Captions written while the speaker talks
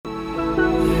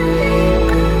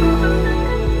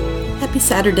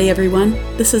Saturday, everyone.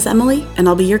 This is Emily, and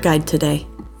I'll be your guide today.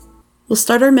 We'll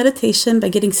start our meditation by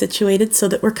getting situated so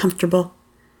that we're comfortable.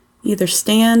 Either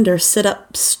stand or sit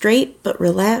up straight but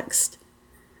relaxed,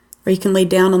 or you can lay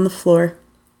down on the floor.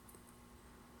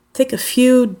 Take a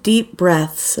few deep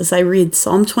breaths as I read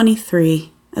Psalm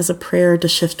 23 as a prayer to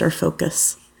shift our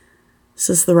focus.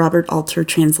 This is the Robert Alter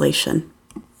translation.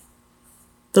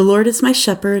 The Lord is my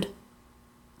shepherd,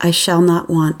 I shall not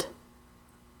want.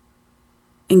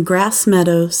 In grass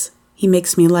meadows, he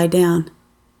makes me lie down.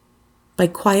 By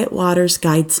quiet waters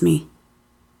guides me.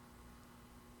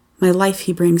 My life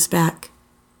he brings back.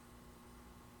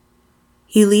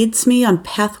 He leads me on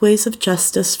pathways of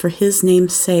justice for his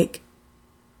name's sake.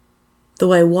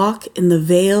 Though I walk in the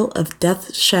vale of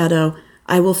death's shadow,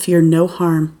 I will fear no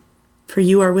harm, for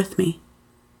you are with me.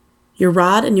 Your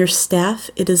rod and your staff,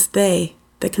 it is they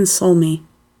that console me.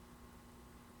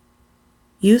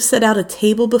 You set out a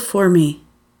table before me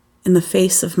in the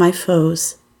face of my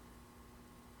foes.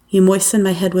 You moisten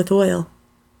my head with oil.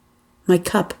 My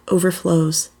cup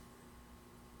overflows.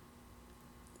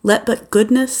 Let but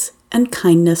goodness and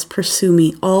kindness pursue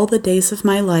me all the days of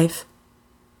my life,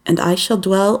 and I shall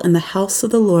dwell in the house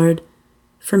of the Lord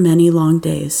for many long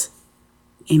days.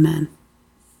 Amen.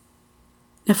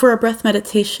 Now for our breath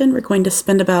meditation, we're going to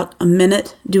spend about a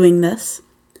minute doing this.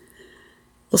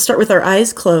 We'll start with our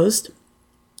eyes closed.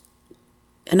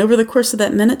 And over the course of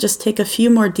that minute, just take a few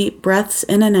more deep breaths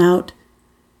in and out,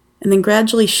 and then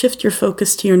gradually shift your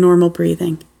focus to your normal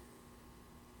breathing.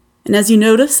 And as you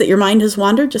notice that your mind has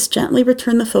wandered, just gently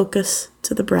return the focus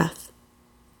to the breath.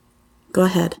 Go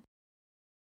ahead.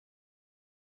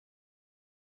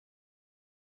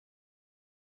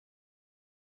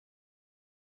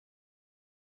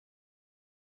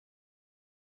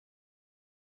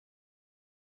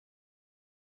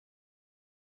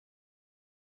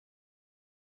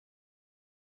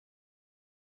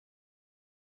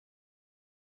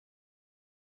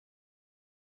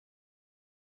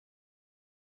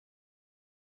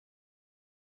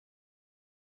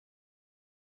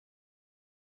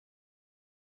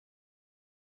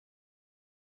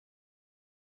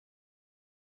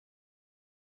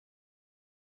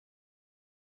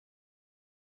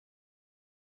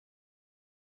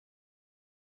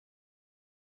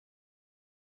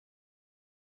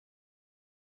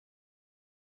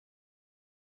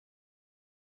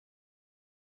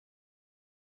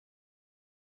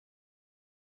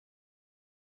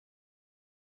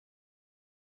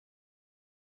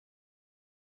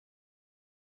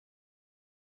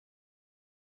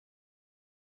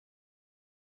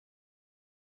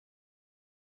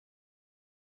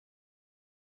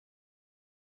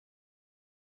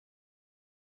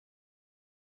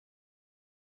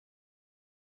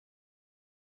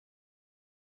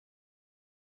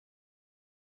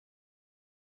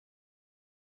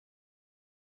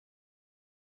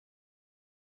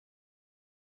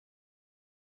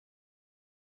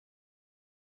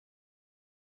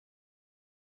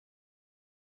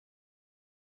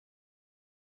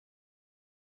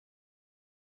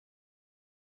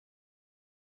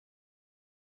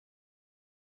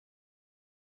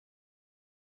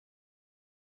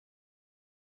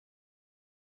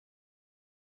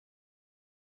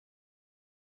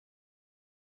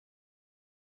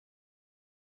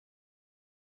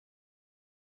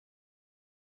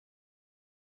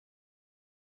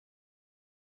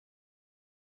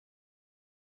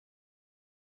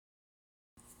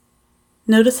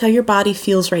 Notice how your body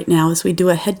feels right now as we do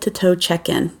a head-to-toe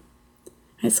check-in. All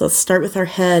right, so let's start with our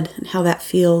head and how that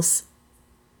feels.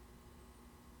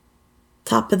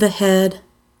 Top of the head,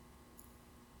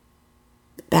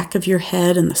 the back of your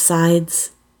head and the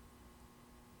sides.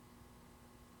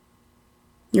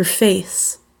 Your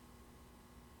face,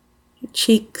 your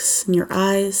cheeks and your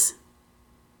eyes,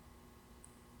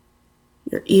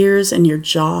 your ears and your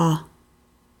jaw.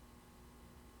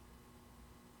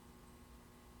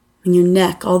 And your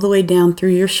neck all the way down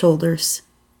through your shoulders.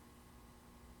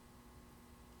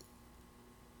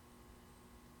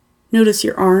 Notice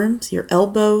your arms, your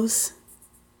elbows,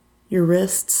 your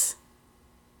wrists,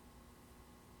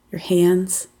 your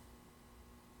hands.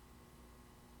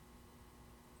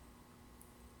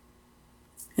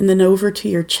 And then over to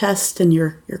your chest and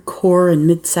your core and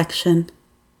midsection.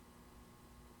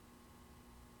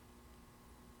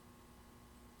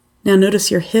 Now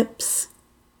notice your hips,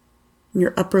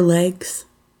 your upper legs,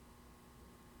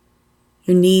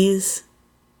 your knees,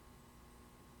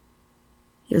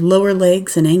 your lower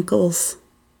legs and ankles,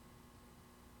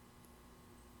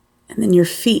 and then your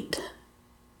feet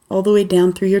all the way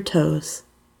down through your toes.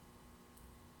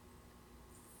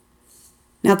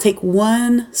 Now take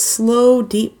one slow,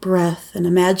 deep breath and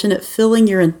imagine it filling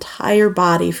your entire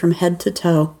body from head to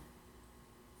toe.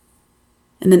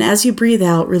 And then as you breathe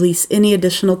out, release any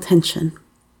additional tension.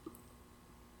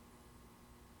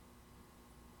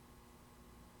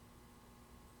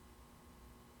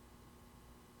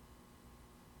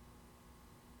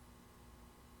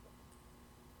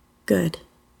 Good.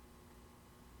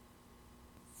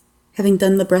 Having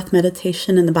done the breath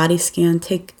meditation and the body scan,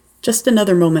 take just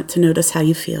another moment to notice how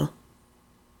you feel.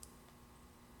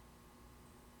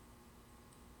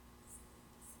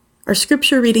 Our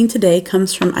scripture reading today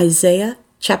comes from Isaiah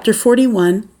chapter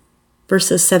 41,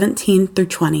 verses 17 through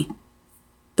 20.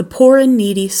 The poor and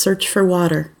needy search for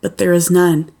water, but there is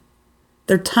none.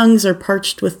 Their tongues are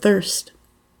parched with thirst.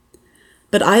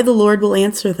 But I, the Lord, will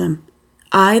answer them.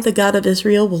 I, the God of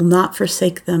Israel, will not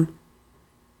forsake them.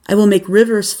 I will make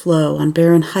rivers flow on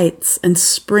barren heights and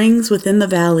springs within the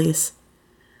valleys.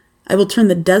 I will turn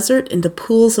the desert into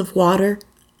pools of water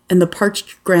and the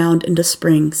parched ground into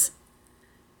springs.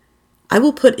 I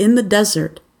will put in the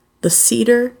desert the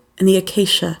cedar and the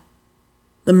acacia,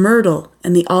 the myrtle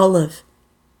and the olive.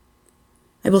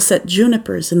 I will set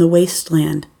junipers in the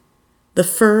wasteland, the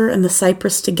fir and the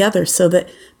cypress together, so that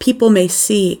people may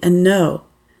see and know,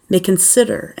 may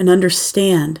consider and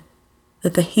understand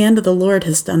that the hand of the Lord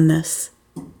has done this,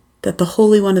 that the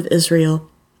Holy One of Israel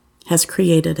has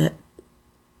created it.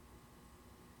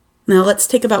 Now let's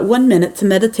take about 1 minute to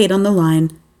meditate on the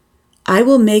line, I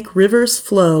will make rivers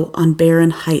flow on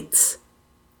barren heights.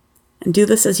 And do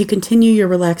this as you continue your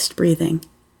relaxed breathing.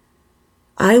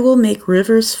 I will make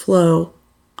rivers flow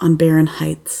on barren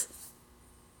heights.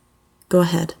 Go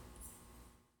ahead.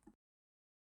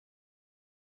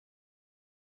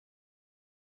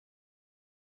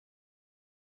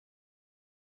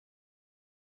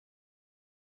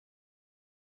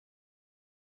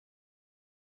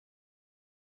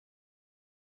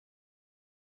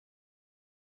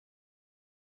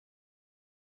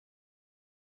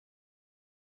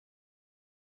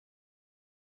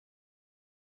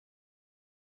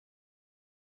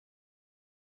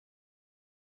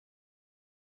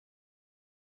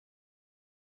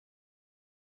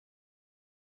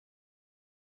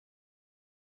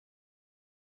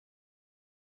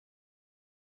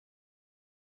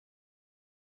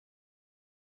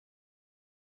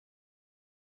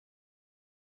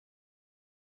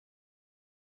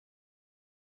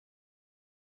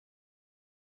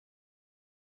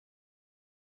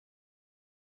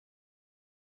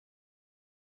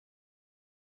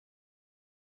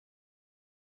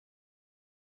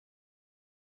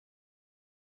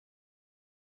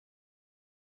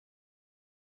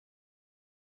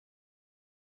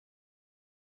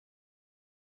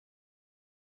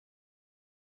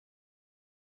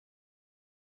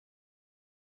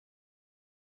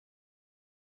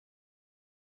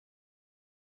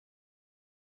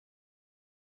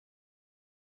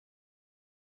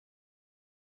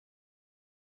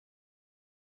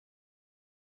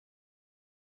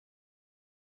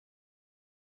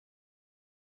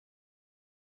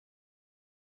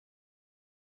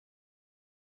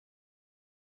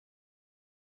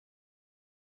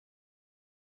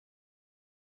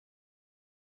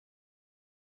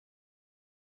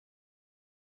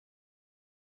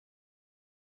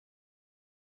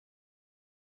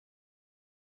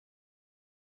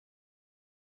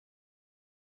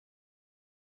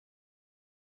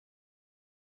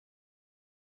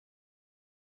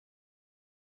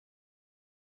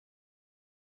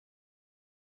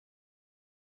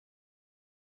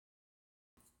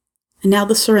 And now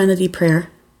the serenity prayer.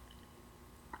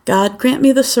 God, grant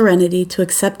me the serenity to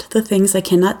accept the things I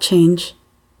cannot change,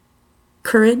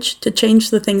 courage to change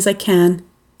the things I can,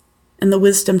 and the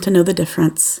wisdom to know the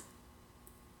difference.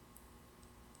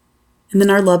 And then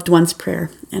our loved ones prayer.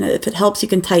 And if it helps, you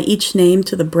can tie each name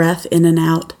to the breath in and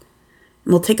out.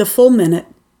 And we'll take a full minute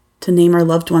to name our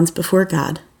loved ones before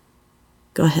God.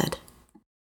 Go ahead.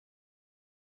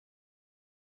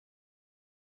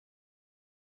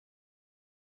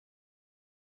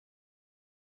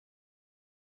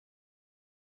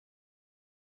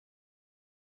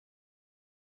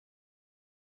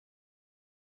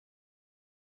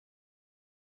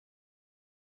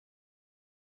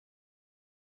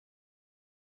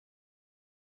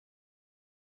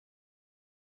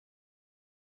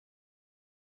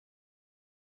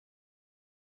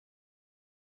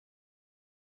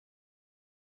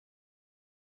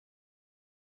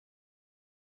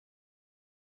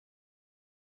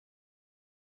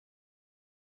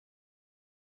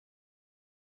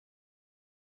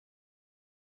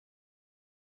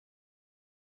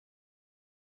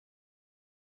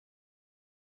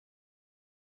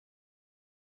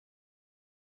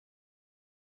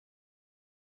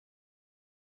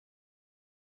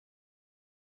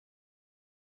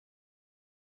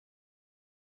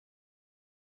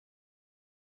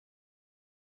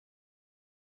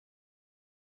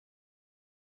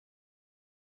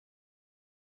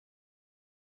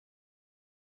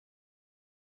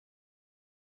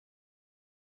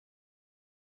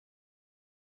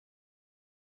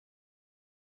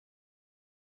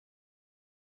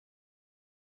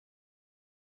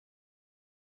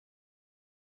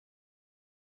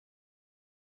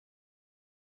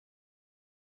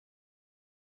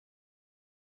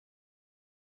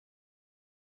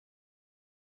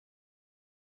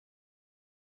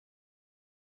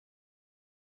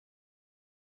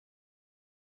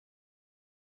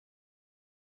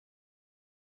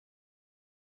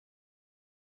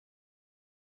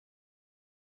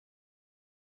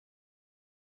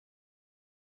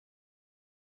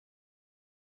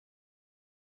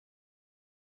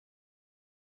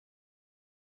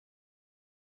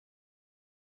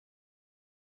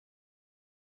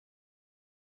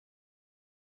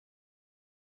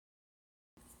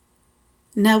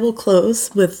 Now we'll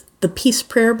close with the Peace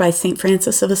Prayer by St.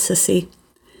 Francis of Assisi.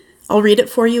 I'll read it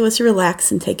for you as you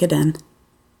relax and take it in.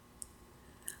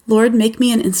 Lord, make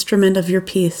me an instrument of your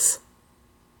peace.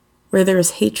 Where there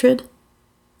is hatred,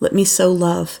 let me sow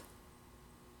love.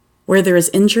 Where there is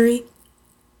injury,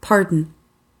 pardon.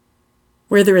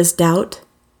 Where there is doubt,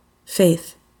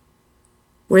 faith.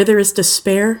 Where there is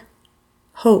despair,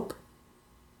 hope.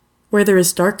 Where there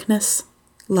is darkness,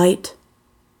 light.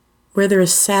 Where there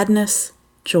is sadness,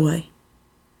 joy.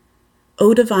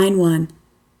 O Divine One,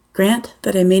 grant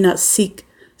that I may not seek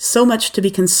so much to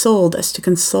be consoled as to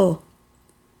console,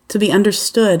 to be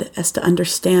understood as to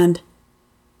understand,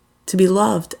 to be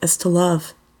loved as to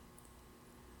love.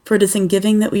 For it is in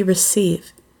giving that we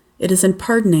receive, it is in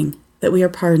pardoning that we are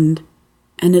pardoned,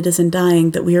 and it is in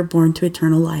dying that we are born to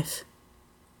eternal life.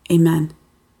 Amen.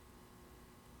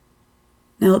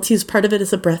 Now let's use part of it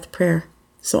as a breath prayer.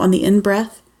 So on the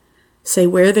in-breath, say,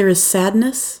 where there is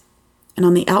sadness, and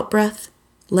on the out-breath,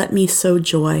 let me sow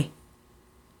joy.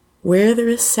 Where there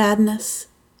is sadness,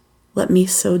 let me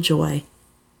sow joy.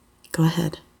 Go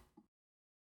ahead.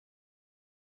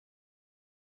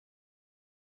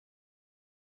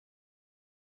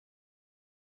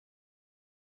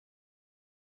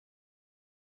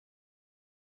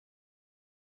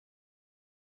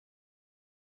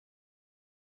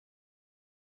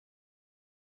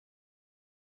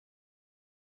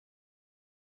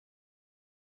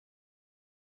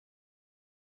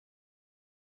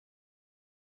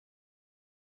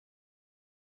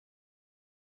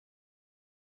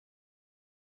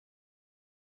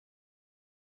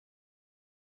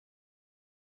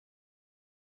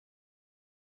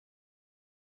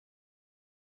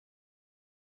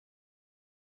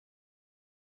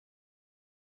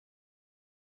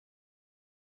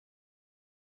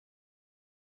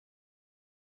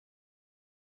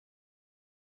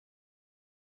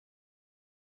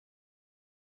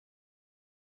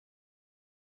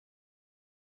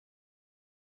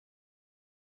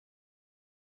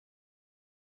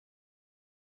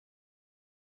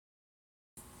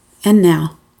 And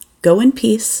now, go in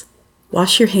peace,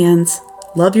 wash your hands,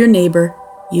 love your neighbor.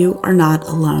 You are not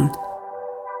alone.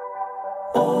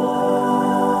 All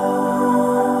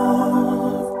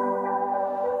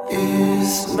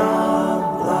is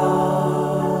not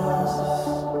lost,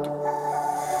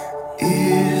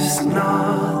 is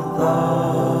not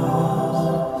lost.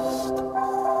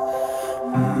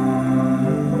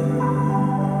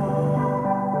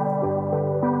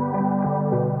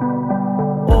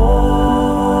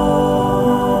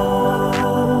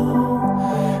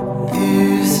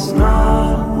 Is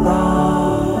not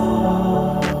lost,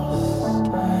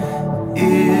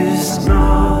 is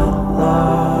not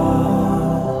lost.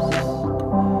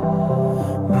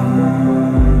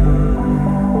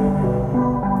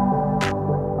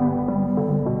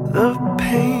 The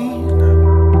pain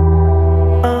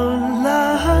of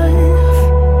life,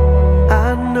 I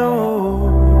know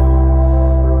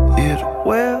it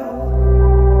well,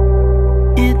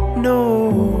 it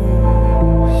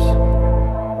knows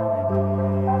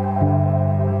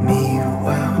me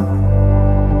well.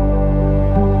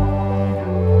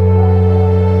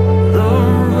 The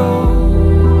road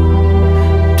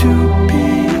to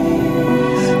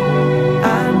peace, I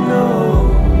know,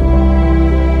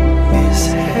 is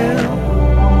hell,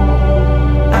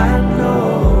 I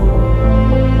know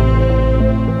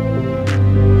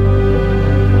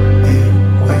it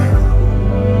well.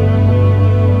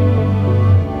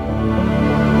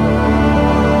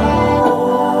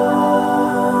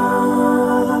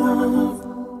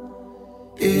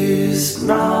 Is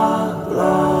not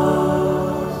lost,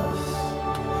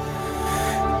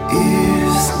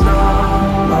 is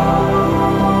not lost.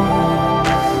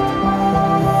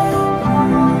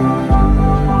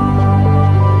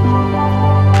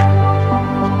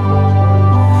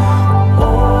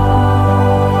 All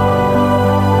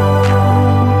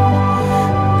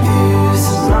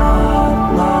is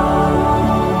not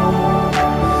lost,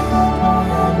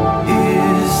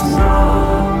 is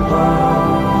not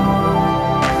lost.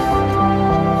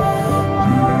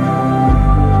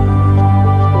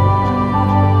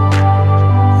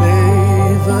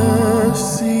 May the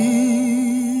seeds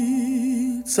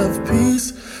of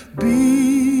peace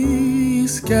be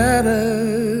scattered,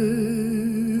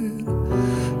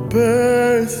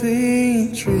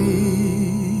 birthing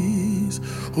trees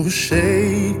whose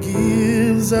shade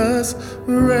gives us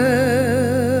rest.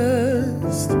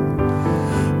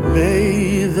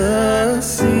 May the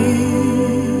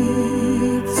seeds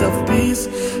of peace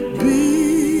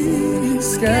be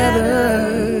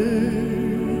scattered,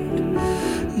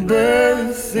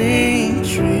 birthing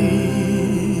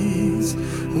trees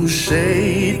whose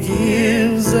shade gives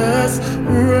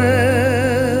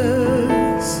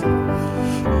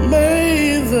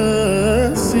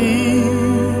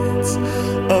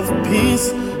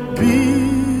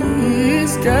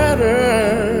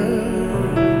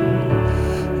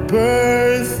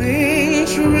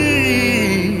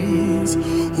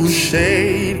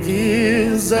shade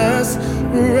gives us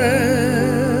rest.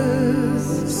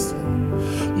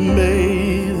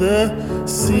 May the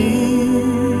seeds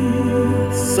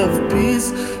of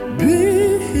peace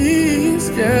be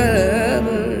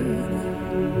scattered,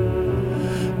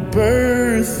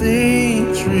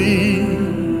 birthing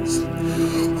trees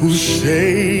whose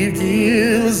shade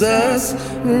gives us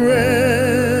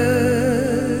rest.